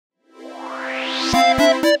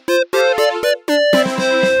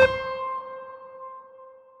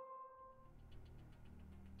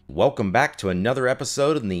Welcome back to another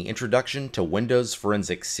episode in the Introduction to Windows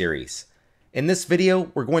Forensics series. In this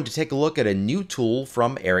video, we're going to take a look at a new tool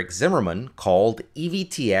from Eric Zimmerman called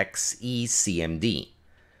EvtxECmd.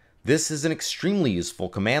 This is an extremely useful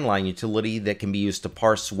command line utility that can be used to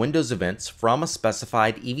parse Windows events from a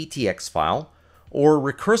specified EVTX file or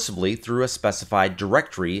recursively through a specified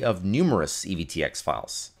directory of numerous EVTX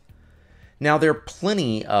files. Now, there are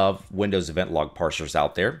plenty of Windows event log parsers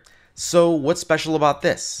out there, so what's special about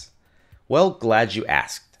this? Well, glad you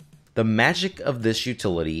asked. The magic of this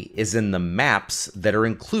utility is in the maps that are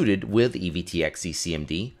included with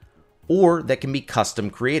EvtxECmd or that can be custom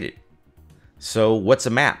created. So what's a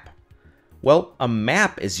map? Well, a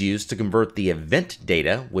map is used to convert the event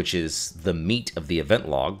data, which is the meat of the event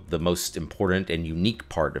log, the most important and unique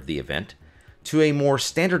part of the event, to a more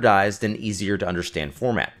standardized and easier to understand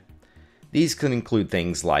format. These can include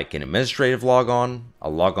things like an administrative logon, a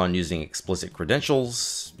logon using explicit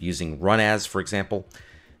credentials, using RunAs, for example,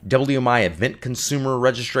 WMI Event Consumer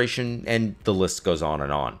registration, and the list goes on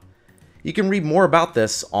and on. You can read more about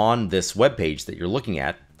this on this webpage that you're looking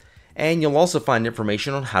at, and you'll also find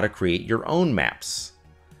information on how to create your own maps.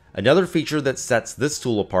 Another feature that sets this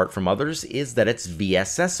tool apart from others is that it's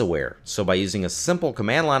VSS aware, so by using a simple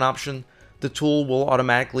command line option, the tool will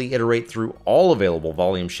automatically iterate through all available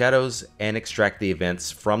volume shadows and extract the events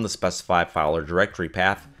from the specified file or directory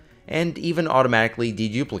path, and even automatically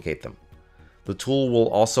deduplicate them. The tool will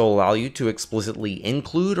also allow you to explicitly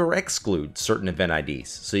include or exclude certain event IDs,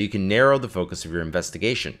 so you can narrow the focus of your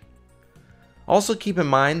investigation. Also keep in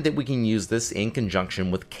mind that we can use this in conjunction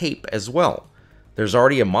with CAPE as well. There's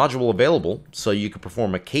already a module available, so you can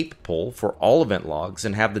perform a CAPE pull for all event logs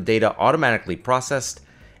and have the data automatically processed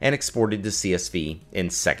and exported to CSV in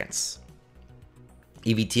seconds.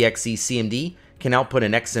 EvtxECmd can output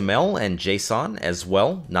an XML and JSON as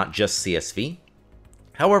well, not just CSV.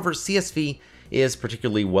 However, CSV is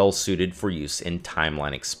particularly well suited for use in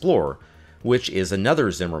Timeline Explorer, which is another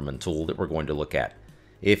Zimmerman tool that we're going to look at.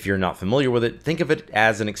 If you're not familiar with it, think of it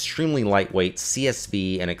as an extremely lightweight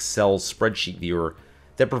CSV and Excel spreadsheet viewer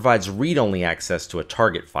that provides read-only access to a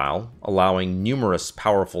target file, allowing numerous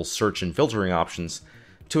powerful search and filtering options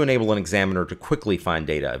to enable an examiner to quickly find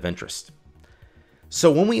data of interest.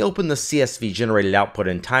 So when we open the CSV generated output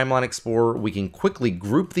in Timeline Explorer, we can quickly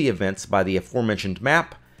group the events by the aforementioned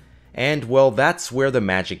map, and well, that's where the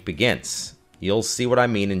magic begins. You'll see what I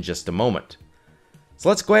mean in just a moment. So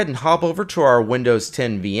let's go ahead and hop over to our Windows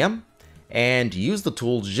 10 VM and use the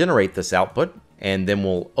tool to generate this output, and then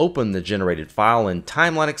we'll open the generated file in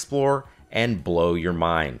Timeline Explorer and blow your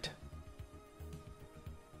mind.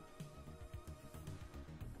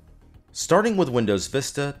 Starting with Windows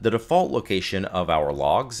Vista, the default location of our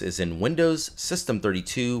logs is in Windows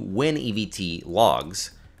System32 WinEvt Logs,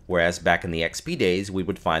 whereas back in the XP days we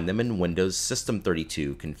would find them in Windows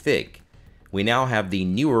System32 Config. We now have the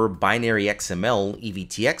newer binary XML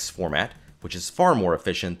EVTX format, which is far more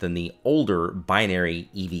efficient than the older binary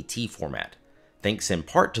EVT format. Thanks in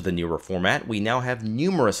part to the newer format, we now have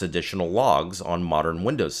numerous additional logs on modern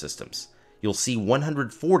Windows systems. You'll see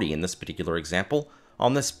 140 in this particular example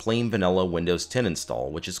on this plain vanilla Windows 10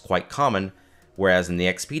 install, which is quite common, whereas in the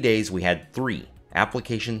XP days we had 3,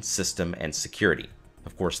 Application, System, and Security.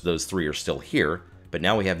 Of course, those 3 are still here, but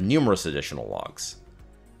now we have numerous additional logs.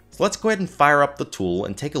 So let's go ahead and fire up the tool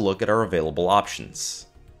and take a look at our available options.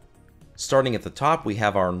 Starting at the top, we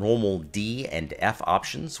have our normal D and F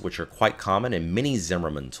options, which are quite common in many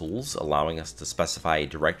Zimmerman tools, allowing us to specify a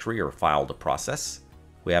directory or file to process.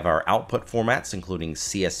 We have our output formats, including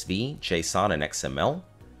CSV, JSON, and XML.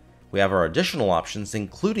 We have our additional options,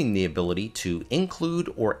 including the ability to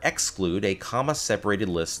include or exclude a comma-separated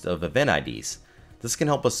list of event IDs. This can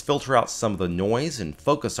help us filter out some of the noise and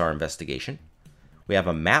focus our investigation. We have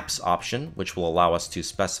a maps option, which will allow us to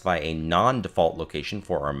specify a non-default location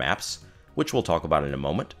for our maps, which we'll talk about in a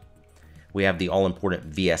moment. We have the all-important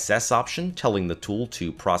VSS option, telling the tool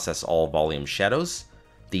to process all volume shadows.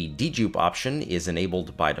 The dedupe option is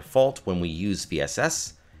enabled by default when we use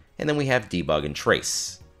VSS, and then we have debug and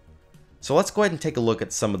trace. So let's go ahead and take a look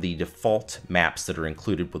at some of the default maps that are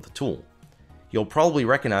included with the tool. You'll probably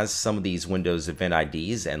recognize some of these Windows event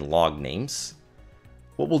IDs and log names.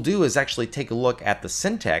 What we'll do is actually take a look at the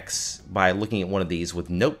syntax by looking at one of these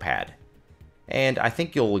with Notepad. And I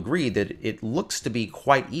think you'll agree that it looks to be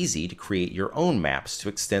quite easy to create your own maps to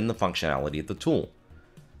extend the functionality of the tool.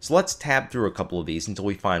 So let's tab through a couple of these until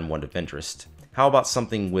we find one of interest. How about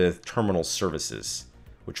something with terminal services,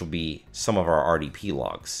 which will be some of our RDP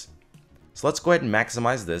logs. So let's go ahead and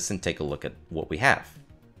maximize this and take a look at what we have.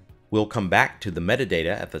 We'll come back to the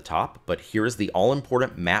metadata at the top, but here is the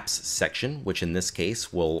all-important maps section, which in this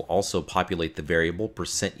case will also populate the variable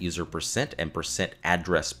 %user% and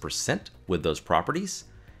 %address% with those properties.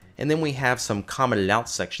 And then we have some commented out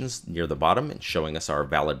sections near the bottom and showing us our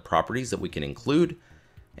valid properties that we can include.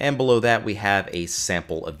 And below that we have a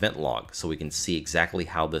sample event log, so we can see exactly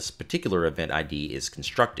how this particular event ID is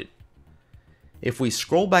constructed. If we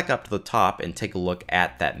scroll back up to the top and take a look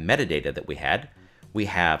at that metadata that we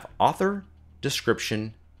have author,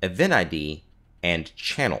 description, event ID, and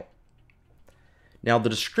channel. Now the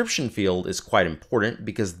description field is quite important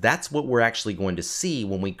because that's what we're actually going to see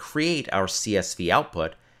when we create our CSV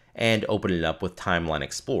output and open it up with Timeline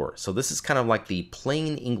Explorer. So this is kind of like the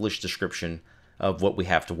plain English description of what we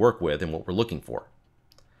have to work with and what we're looking for.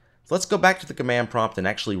 So let's go back to the command prompt and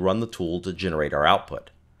actually run the tool to generate our output.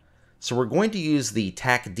 So we're going to use the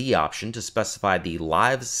tacd option to specify the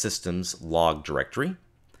live systems log directory.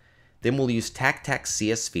 Then we'll use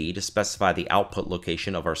tactaccsv to specify the output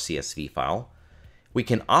location of our CSV file. We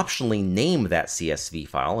can optionally name that CSV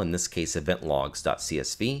file, in this case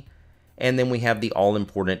eventlogs.csv, and then we have the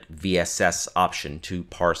all-important VSS option to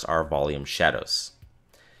parse our volume shadows.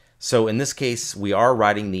 So in this case, we are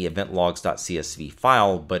writing the eventlogs.csv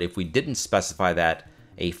file, but if we didn't specify that,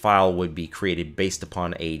 a file would be created based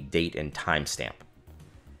upon a date and timestamp.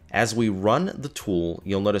 As we run the tool,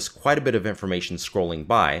 you'll notice quite a bit of information scrolling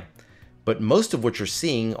by, but most of what you're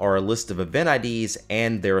seeing are a list of event IDs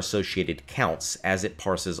and their associated counts as it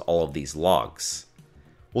parses all of these logs.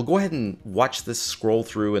 We'll go ahead and watch this scroll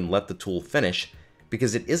through and let the tool finish,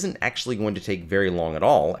 because it isn't actually going to take very long at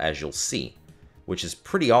all, as you'll see, which is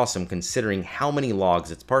pretty awesome considering how many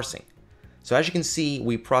logs it's parsing. So as you can see,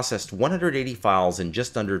 we processed 180 files in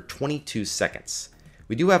just under 22 seconds.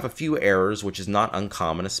 We do have a few errors, which is not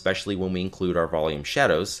uncommon, especially when we include our volume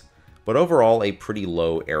shadows, but overall a pretty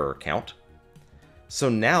low error count. So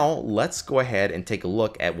now let's go ahead and take a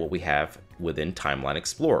look at what we have within Timeline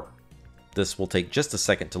Explorer. This will take just a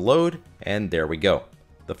second to load, and there we go.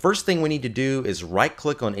 The first thing we need to do is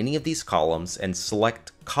right-click on any of these columns and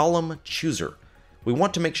select Column Chooser. We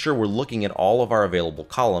want to make sure we're looking at all of our available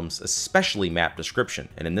columns, especially map description,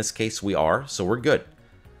 and in this case we are, so we're good.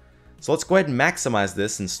 So let's go ahead and maximize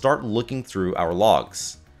this and start looking through our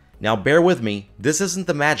logs. Now bear with me, this isn't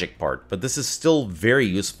the magic part, but this is still very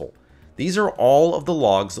useful. These are all of the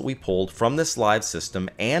logs that we pulled from this live system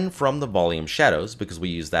and from the volume shadows, because we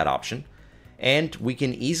use that option, and we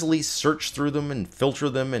can easily search through them and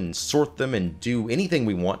filter them and sort them and do anything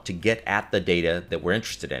we want to get at the data that we're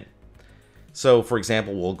interested in. So for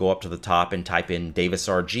example, we'll go up to the top and type in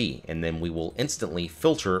DavisRG, and then we will instantly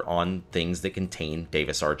filter on things that contain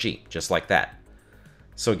DavisRG, just like that.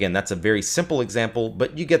 So again, that's a very simple example,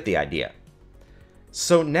 but you get the idea.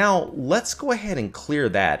 So now let's go ahead and clear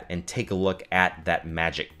that and take a look at that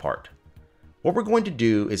magic part. What we're going to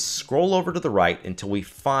do is scroll over to the right until we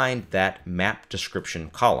find that map description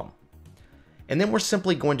column. And then we're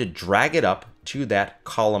simply going to drag it up to that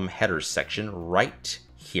column headers section right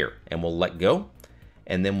here, and we'll let go,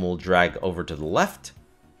 and then we'll drag over to the left,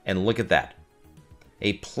 and look at that.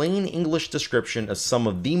 A plain English description of some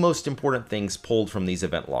of the most important things pulled from these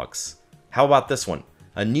event logs. How about this one?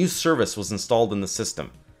 A new service was installed in the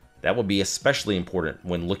system. That would be especially important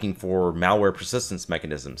when looking for malware persistence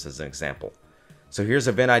mechanisms, as an example. So here's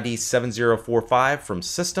event ID 7045 from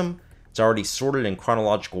system. It's already sorted in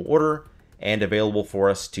chronological order and available for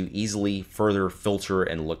us to easily further filter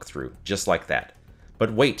and look through, just like that.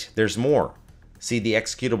 But wait, there's more. See the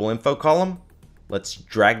executable info column? Let's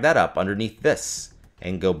drag that up underneath this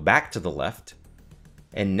and go back to the left.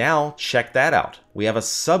 And now check that out. We have a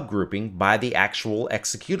subgrouping by the actual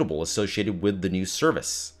executable associated with the new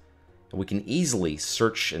service. And we can easily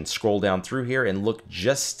search and scroll down through here and look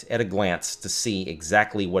just at a glance to see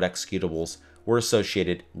exactly what executables were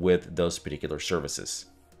associated with those particular services.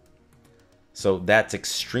 So that's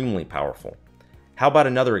extremely powerful. How about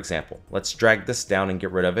another example? Let's drag this down and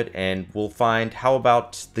get rid of it, and we'll find, how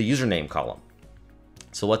about the username column?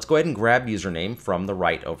 So let's go ahead and grab username from the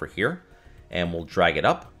right over here, and we'll drag it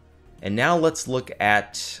up. And now let's look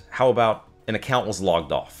at, how about an account was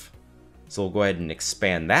logged off? So we'll go ahead and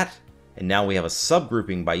expand that, and now we have a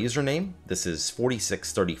subgrouping by username. This is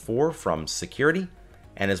 4634 from security,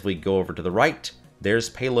 and as we go over to the right,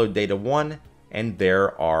 there's payload data 1, and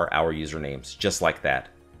there are our usernames, just like that.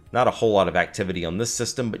 Not a whole lot of activity on this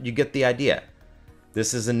system, but you get the idea.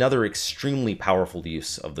 This is another extremely powerful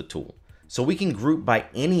use of the tool. So we can group by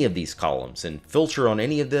any of these columns and filter on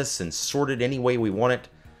any of this and sort it any way we want it.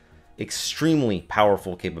 Extremely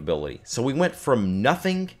powerful capability. So we went from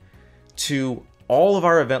nothing to all of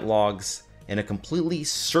our event logs in a completely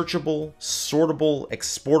searchable, sortable,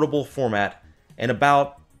 exportable format in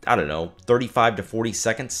about, I don't know, 35 to 40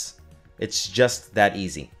 seconds. It's just that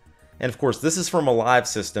easy. And of course, this is from a live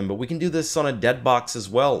system, but we can do this on a dead box as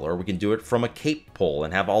well, or we can do it from a cape pull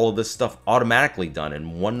and have all of this stuff automatically done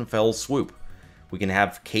in one fell swoop. We can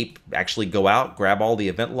have cape actually go out, grab all the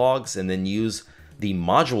event logs, and then use the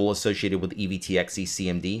module associated with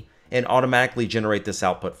EvtxECmd and automatically generate this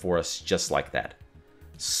output for us just like that.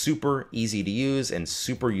 Super easy to use and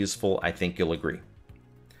super useful, I think you'll agree.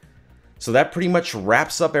 So that pretty much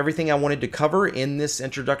wraps up everything I wanted to cover in this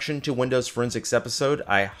Introduction to Windows Forensics episode.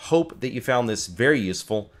 I hope that you found this very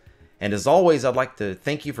useful. And as always, I'd like to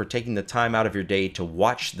thank you for taking the time out of your day to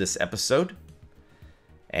watch this episode.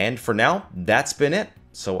 And for now, that's been it.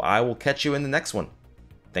 So I will catch you in the next one.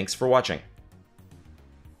 Thanks for watching.